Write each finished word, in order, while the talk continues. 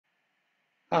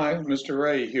Hi, Mr.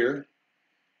 Ray here.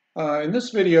 In this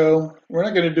video, we're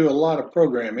not going to do a lot of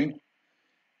programming.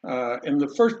 In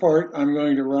the first part, I'm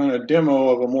going to run a demo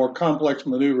of a more complex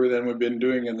maneuver than we've been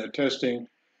doing in the testing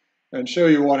and show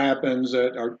you what happens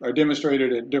that are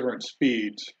demonstrated at different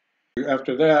speeds.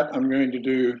 After that, I'm going to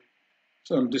do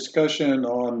some discussion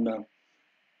on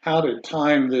how to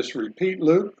time this repeat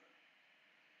loop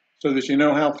so that you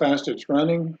know how fast it's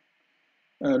running.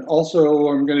 And also,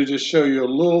 I'm going to just show you a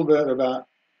little bit about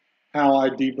how I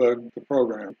debug the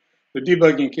program. The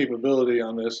debugging capability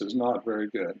on this is not very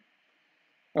good.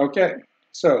 Okay,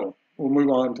 so we'll move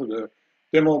on to the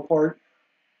demo part.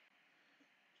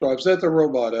 So I've set the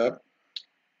robot up.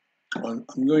 I'm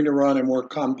going to run a more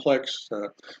complex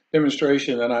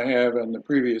demonstration than I have in the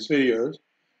previous videos.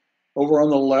 Over on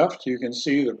the left, you can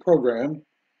see the program.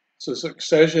 It's a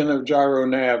succession of gyro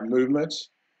nav movements.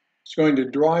 It's going to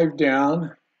drive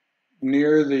down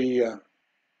near the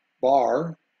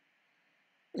bar,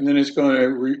 and then it's going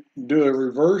to do a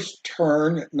reverse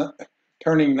turn,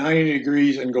 turning 90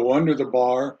 degrees and go under the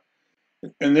bar,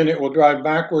 and then it will drive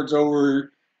backwards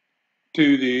over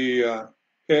to the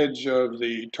edge of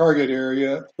the target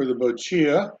area for the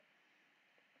bochia.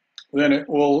 Then it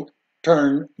will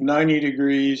turn 90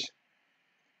 degrees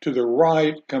to the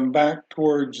right, come back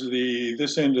towards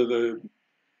this end of the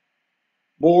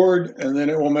board, and then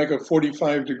it will make a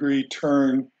 45-degree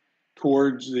turn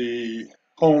towards the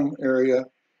home area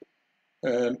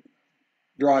and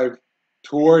drive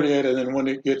toward it, and then when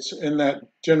it gets in that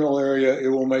general area, it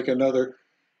will make another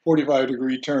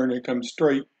 45-degree turn and come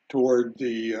straight toward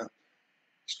the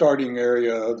starting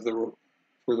area of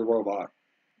for the robot.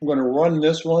 I'm going to run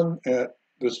this one at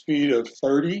the speed of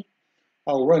 30.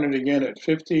 I'll run it again at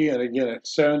 50 and again at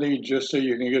 70 just so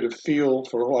you can get a feel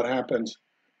for what happens.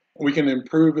 We can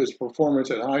improve its performance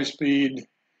at high speed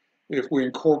if we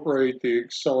incorporate the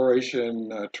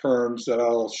acceleration terms that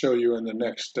I'll show you in the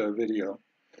next video.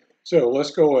 So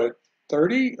let's go at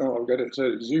 30. Oh, I've got it set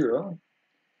at 0.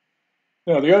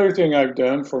 Now the other thing I've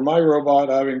done for my robot,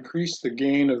 I've increased the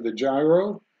gain of the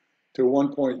gyro to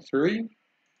 1.3.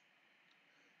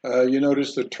 You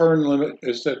notice the turn limit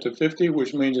is set to 50,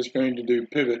 which means it's going to do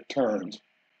pivot turns.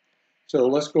 So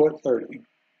let's go at 30.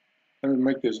 Let me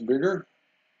make this bigger.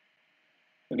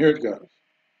 And here it goes.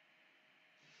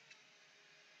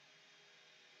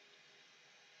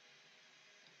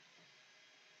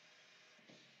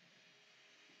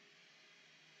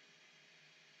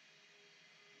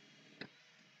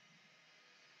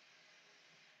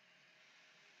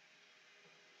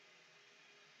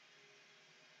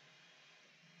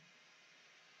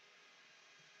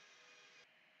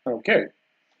 Okay,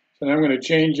 so now I'm going to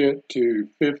change it to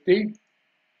 50,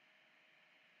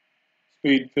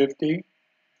 speed 50.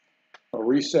 I'll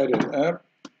reset it up.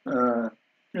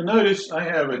 You'll notice I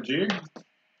have a jig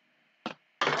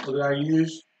that I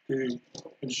use to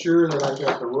ensure that I've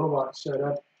got the robot set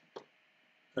up.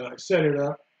 And I set it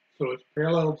up so it's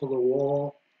parallel to the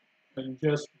wall and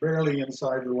just barely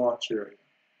inside the watch area.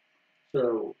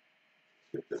 So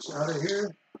get this out of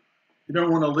here. You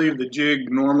don't want to leave the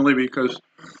jig normally because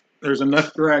there's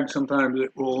enough drag sometimes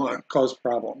it will cause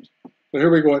problems. So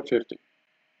here we go at 50.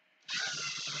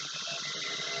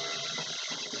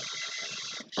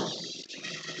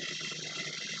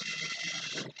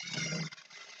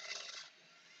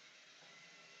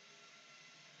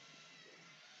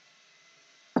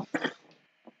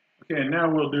 Okay, now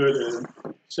we'll do it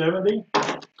at 70.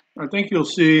 I think you'll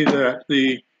see that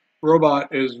the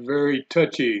robot is very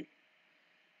touchy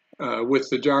with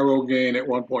the gyro gain at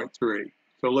 1.3.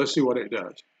 So let's see what it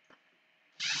does.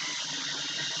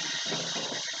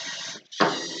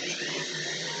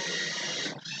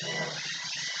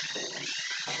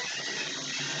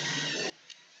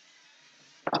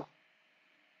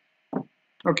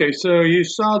 Okay, so you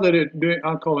saw that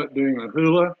I'll call it doing the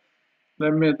hula.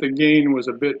 That meant the gain was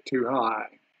a bit too high.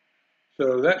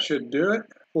 So that should do it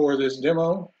for this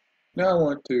demo. Now I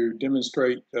want to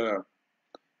demonstrate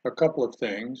a couple of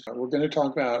things. We're going to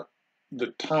talk about the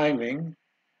timing,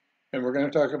 and we're going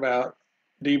to talk about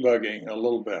debugging a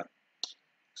little bit.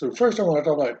 So first I want to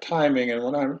talk about timing, and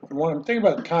when I'm thinking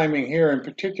about timing here in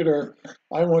particular,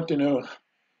 I want to know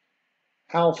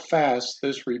how fast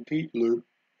this repeat loop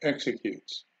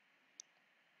executes.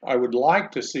 I would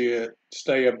like to see it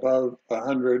stay above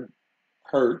 100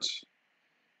 Hertz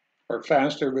or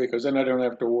faster, because then I don't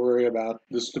have to worry about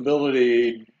the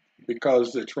stability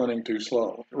because it's running too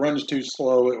slow. If it runs too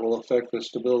slow, it will affect the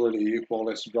stability while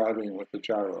it's driving with the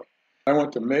gyro. I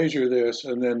want to measure this,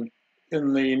 and then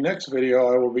in the next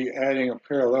video I will be adding a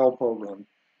parallel program.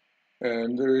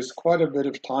 And there's quite a bit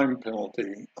of time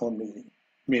penalty on the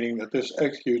meaning that this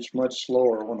executes much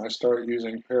slower when I start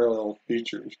using parallel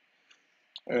features.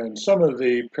 And some of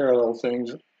the parallel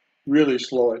things really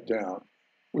slow it down.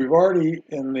 We've already,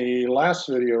 in the last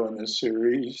video in this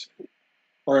series,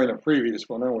 or in a previous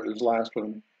one, I don't know what it was last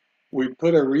one, we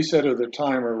put a reset of the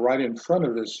timer right in front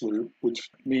of this loop, which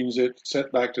means it's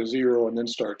set back to 0 and then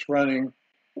starts running.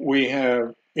 We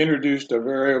have introduced a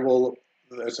variable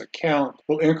that's a count,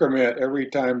 will increment every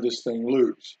time this thing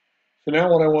loops. So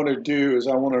now what I want to do is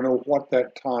I want to know what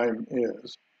that time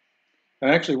is.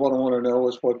 And actually what I want to know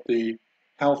is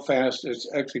how fast it's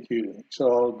executing. So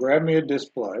I'll grab me a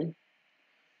display.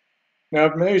 Now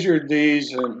I've measured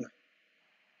these and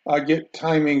I get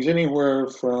timings anywhere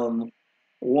from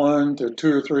 1 to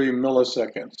 2 or 3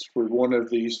 milliseconds for one of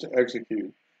these to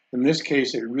execute. In this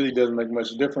case, it really doesn't make much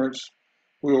difference.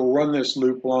 We'll run this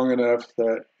loop long enough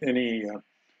that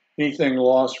anything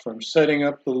lost from setting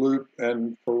up the loop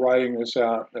and for writing this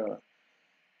out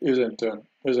isn't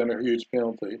a huge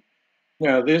penalty.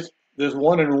 Now this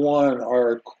 1 and 1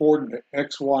 are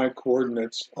XY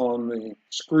coordinates on the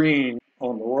screen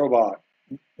on the robot.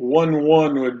 1,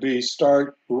 1 would be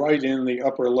start right in the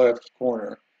upper left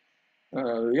corner.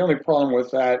 The only problem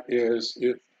with that is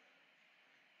you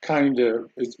can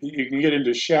get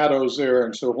into shadows there,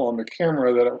 and so on the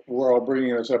camera where I'll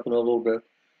bring this up in a little bit,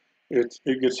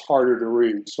 it gets harder to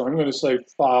read. So I'm going to say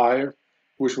 5,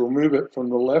 which will move it from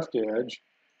the left edge.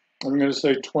 I'm going to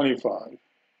say 25.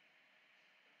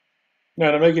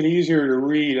 Now to make it easier to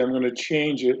read, I'm going to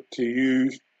change it to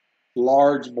use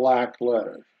large black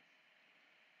letters.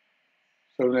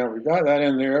 So now we've got that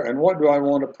in there, and what do I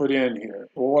want to put in here?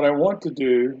 Well, what I want to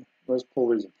do, let's pull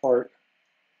these apart.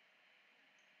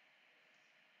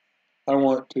 I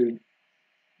want to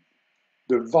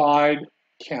divide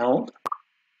count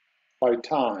by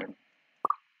time,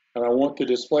 and I want to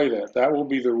display that. That will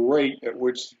be the rate at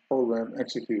which the program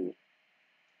executed.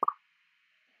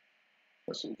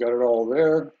 So we've got it all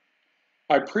there.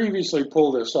 I previously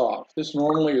pulled this off. This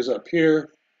normally is up here.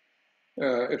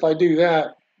 If I do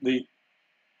that, the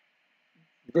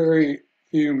very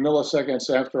few milliseconds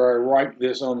after I write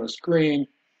this on the screen,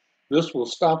 this will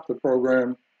stop the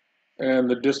program and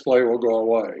the display will go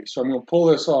away. So I'm going to pull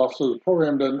this off so the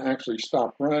program doesn't actually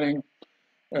stop running,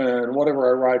 and whatever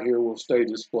I write here will stay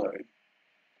displayed.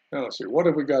 Now let's see, what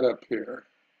have we got up here?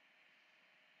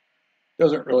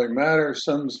 Doesn't really matter.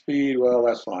 Some speed, well,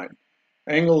 that's fine.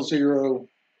 Angle 0,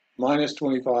 minus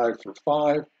 25 for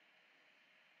 5.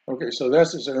 Okay, so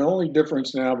that's the only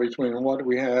difference now between what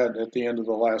we had at the end of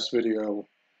the last video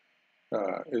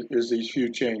is these few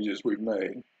changes we've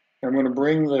made. I'm going to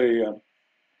bring the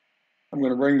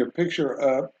picture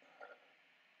up,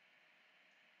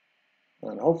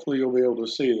 and hopefully you'll be able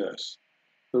to see this.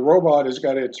 The robot has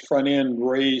got its front end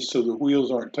raised so the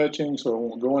wheels aren't touching, so it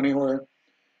won't go anywhere.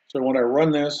 So when I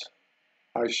run this,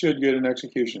 I should get an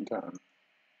execution time.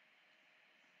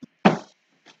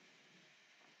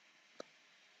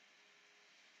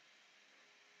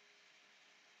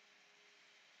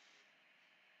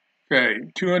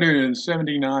 Okay,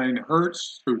 279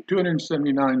 hertz, so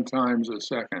 279 times a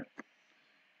second.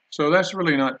 So that's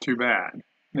really not too bad.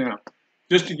 Now,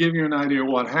 just to give you an idea of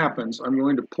what happens, I'm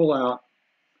going to pull out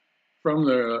from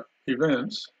the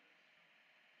events.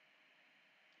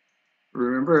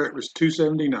 Remember, it was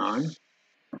 279.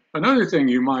 Another thing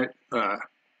you might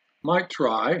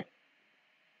try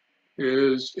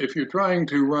is if you're trying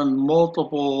to run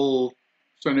multiple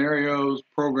scenarios,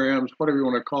 programs, whatever you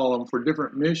want to call them, for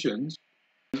different missions,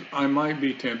 I might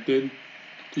be tempted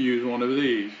to use one of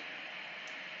these.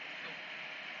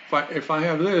 If I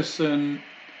have this, then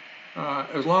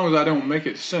as long as I don't make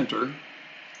it center,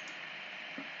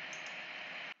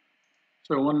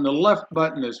 so when the left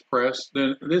button is pressed,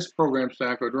 then this program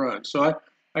stack would run. So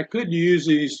I could use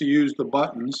these to use the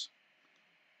buttons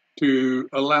to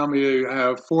allow me to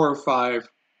have 4 or 5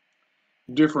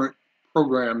 different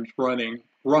programs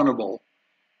runnable.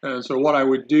 And so what I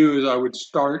would do is I would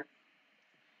start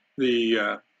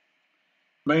the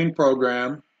main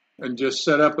program and just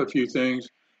set up a few things,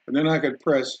 and then I could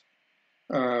press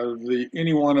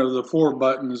any one of the 4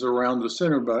 buttons around the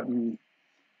center button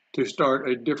to start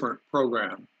a different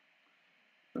program.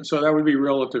 So that would be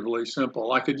relatively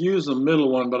simple. I could use the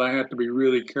middle one, but I have to be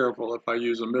really careful if I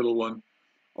use the middle one,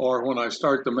 or when I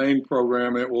start the main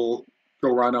program, it will go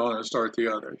right on and start the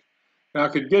others. Now I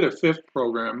could get a 5th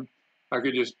program. I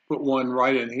could just put one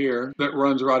right in here that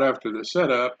runs right after the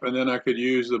setup, and then I could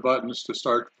use the buttons to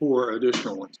start 4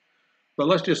 additional ones. But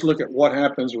let's just look at what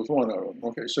happens with one of them.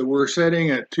 Okay, so we're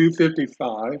setting at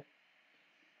 255.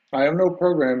 I have no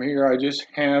program here, I just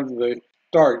have the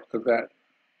start of that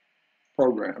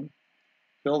program.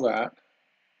 Fill that.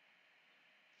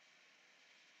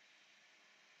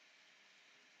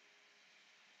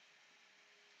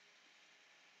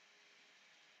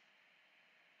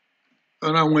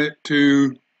 and I went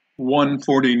to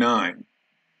 149.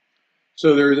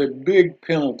 So there's a big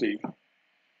penalty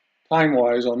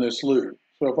time-wise on this loop.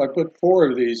 So if I put 4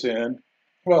 of these in,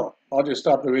 well, I'll just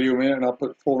stop the video a minute and I'll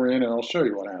put 4 in and I'll show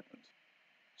you what happens.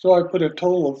 So I put a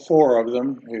total of 4 of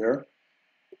them here,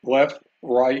 left,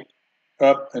 right,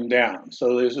 up, and down.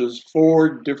 So this is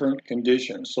 4 different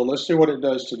conditions. So let's see what it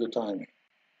does to the timing.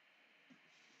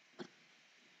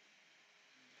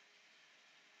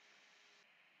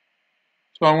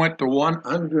 So I went to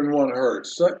 101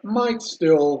 hertz. So it might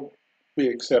still be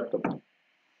acceptable.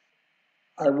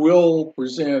 I will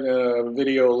present in a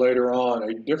video later on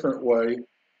a different way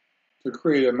to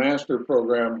create a master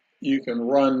program. You can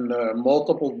run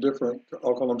multiple different,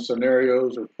 I'll call them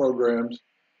scenarios or programs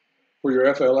for your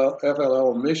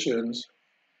FLL missions,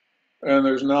 and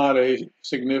there's not a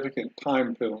significant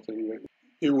time penalty.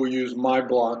 It will use my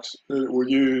blocks. It will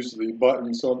use the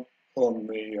buttons on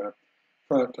the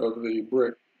front of the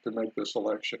brick to make the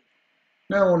selection.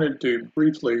 Now I wanted to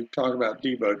briefly talk about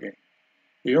debugging.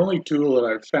 The only tool that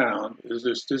I've found is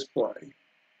this display.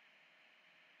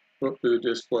 Go up to the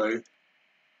display.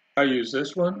 I use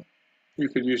this one. You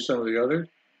could use some of the others.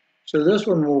 So this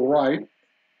one will write,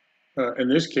 in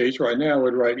this case right now it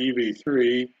would write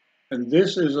EV3, and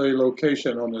this is a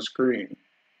location on the screen.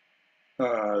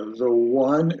 The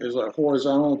 1 is a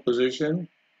horizontal position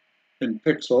in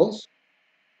pixels.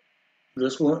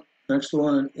 This one, next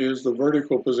one is the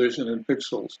vertical position in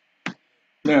pixels.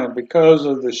 Now, because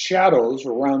of the shadows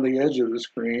around the edge of the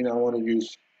screen, I want to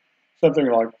use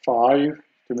something like 5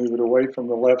 to move it away from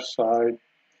the left side,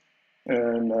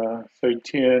 and say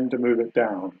 10 to move it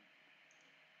down.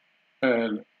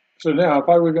 And so now, if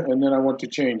I were, and then I want to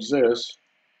change this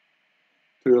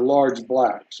to a large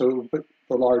black, so put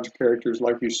the large characters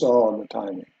like you saw on the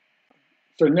timing.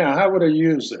 So now, how would I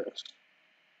use this?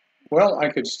 Well, I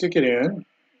could stick it in,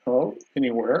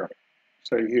 anywhere,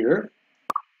 say here,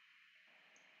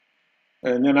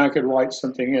 and then I could write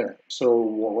something in it. So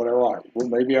what would I write? Well,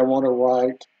 maybe I want to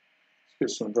write, let's get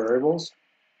some variables.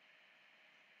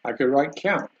 I could write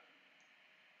count.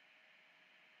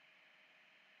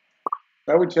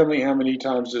 That would tell me how many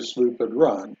times this loop would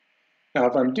run. Now,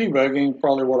 if I'm debugging,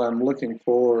 probably what I'm looking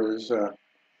for is,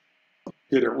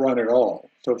 did it run at all?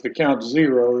 So if the count's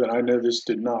 0, then I know this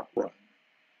did not run.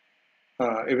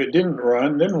 If it didn't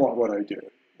run, then what would I do?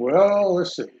 Well,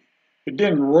 let's see. If it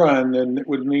didn't run, then it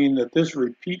would mean that this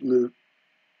repeat loop,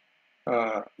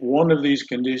 one of these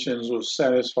conditions was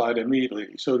satisfied immediately.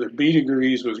 So that B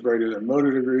degrees was greater than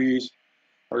motor degrees,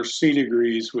 or C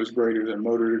degrees was greater than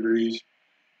motor degrees,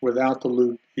 without the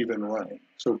loop even running.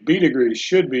 So B degrees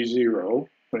should be 0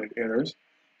 when it enters,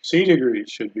 C degrees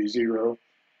should be 0,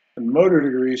 and motor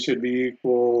degrees should be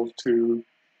equal to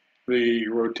the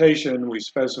rotation we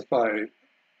specify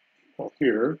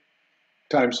here,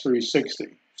 times 360.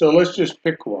 So let's just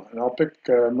pick one. I'll pick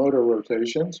motor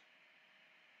rotations,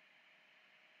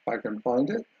 if I can find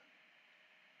it.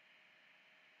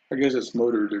 I guess it's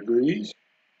motor degrees,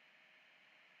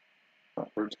 not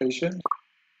rotation.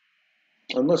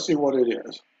 And let's see what it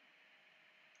is.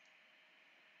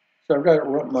 So I've got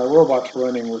my robot's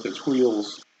running with its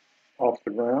wheels off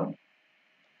the ground.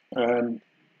 And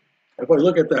if I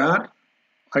look at that,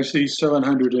 I see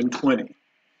 720.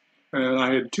 And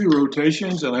I had 2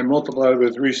 rotations and I multiplied it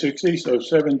with 360, so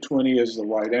 720 is the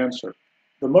right answer.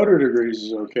 The motor degrees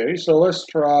is okay, so let's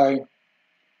try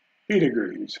B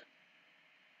degrees.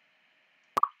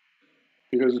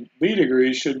 Because B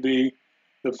degrees should be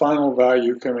the final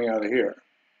value coming out of here.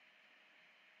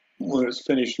 When it's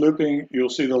finished looping, you'll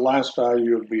see the last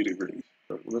value of B degrees.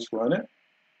 So let's run it.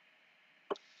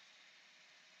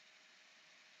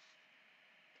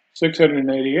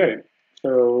 688.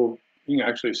 So you can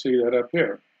actually see that up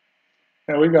here.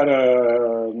 Now we've got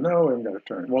no, we haven't got a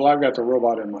turn. Well, I've got the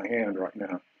robot in my hand right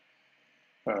now,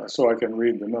 so I can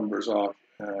read the numbers off.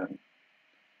 And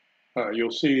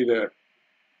you'll see that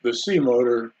the C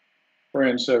motor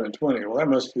ran 720. Well, that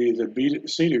must be the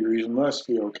C degrees must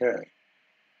be okay.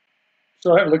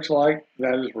 So it looks like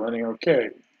that is running okay.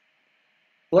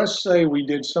 Let's say we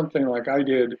did something like I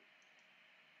did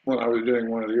when I was doing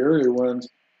one of the earlier ones.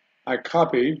 I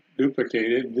copied,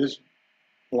 duplicated this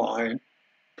line,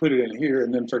 put it in here,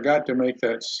 and then forgot to make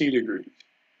that C degrees.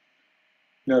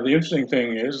 Now the interesting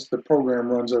thing is the program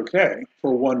runs okay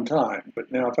for one time,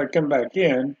 but now if I come back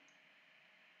in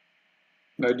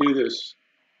and I do this,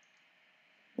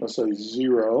 let's say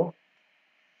 0,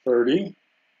 30,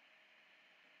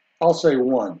 I'll say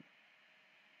 1.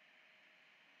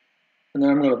 And then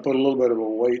I'm going to put a little bit of a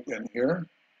weight in here.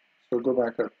 So go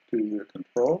back up to the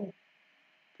control,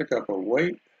 pick up a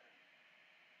weight,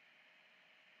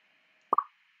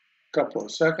 couple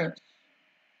of seconds.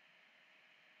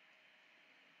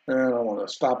 And I want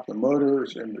to stop the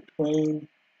motors in between.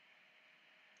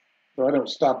 So I don't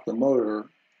stop the motor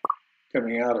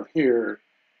coming out of here,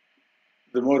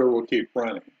 the motor will keep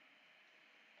running.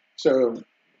 So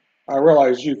I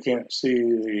realize you can't see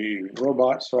the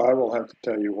robot, so I will have to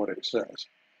tell you what it says.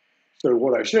 So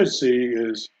what I should see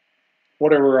is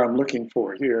whatever I'm looking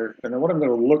for here, and then what I'm going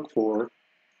to look for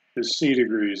is C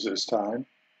degrees this time.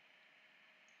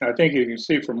 I think you can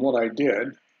see from what I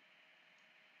did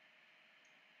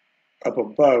up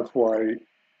above where I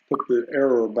put the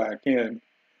arrow back in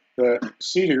that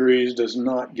C degrees does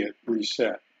not get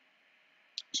reset.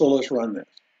 So let's run this.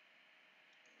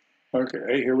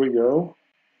 Okay, here we go.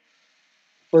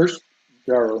 First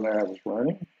gyro nav is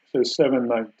running. It says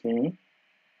 719.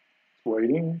 It's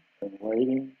waiting and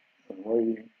waiting and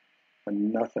waiting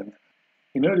and nothing.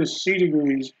 You notice C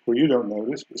degrees, well you don't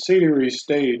notice, but C degrees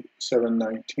stayed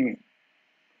 719.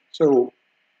 So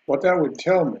what that would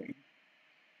tell me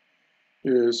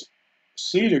is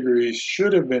C degrees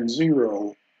should have been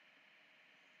 0,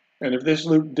 and if this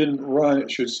loop didn't run, it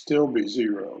should still be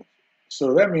 0.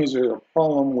 So that means there's a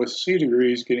problem with C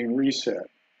degrees getting reset.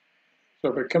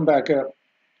 So if I come back up,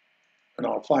 and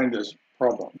I'll find this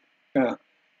problem. Now,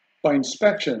 by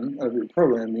inspection of your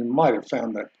program, you might have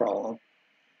found that problem.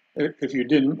 If you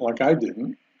didn't, like I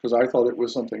didn't, because I thought it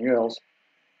was something else,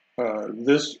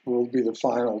 this will be the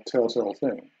final telltale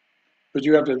thing. But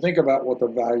you have to think about what the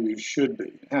values should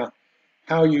be,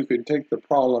 how you could take the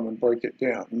problem and break it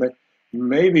down.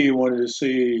 Maybe you wanted to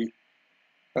see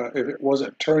if it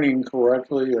wasn't turning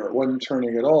correctly or it wasn't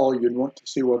turning at all, you'd want to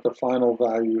see what the final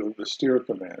value of the steer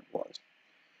command was.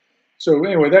 So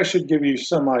anyway, that should give you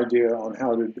some idea on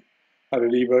how to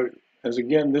debug. As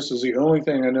again, this is the only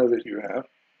thing I know that you have.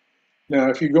 Now,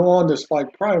 if you go on to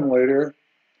Spike Prime later,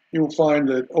 you'll find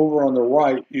that over on the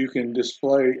right, you can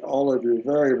display all of your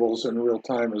variables in real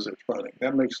time as it's running.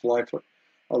 That makes life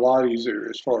a lot easier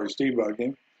as far as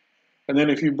debugging. And then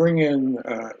if you bring in,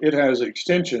 it has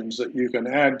extensions that you can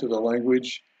add to the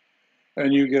language,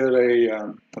 and you get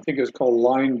a, I think it's called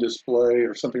line display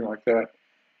or something like that,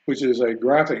 which is a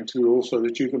graphing tool so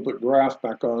that you can put graph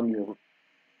back on your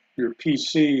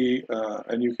PC,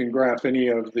 and you can graph any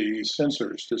of the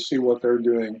sensors to see what they're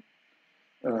doing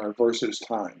versus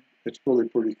time. It's really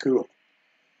pretty cool.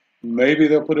 Maybe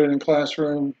they'll put it in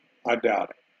Classroom. I doubt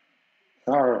it.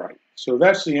 All right, so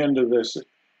that's the end of this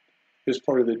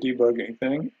part of the debugging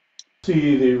thing.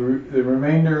 See the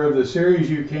remainder of the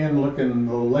series, you can look in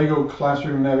the Lego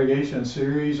Classroom Navigation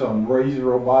series on Ray's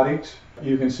Robotics.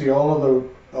 You can see all the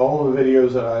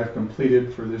videos that I've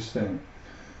completed for this thing.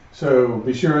 So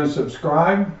be sure and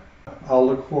subscribe. I'll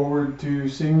look forward to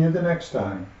seeing you the next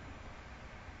time.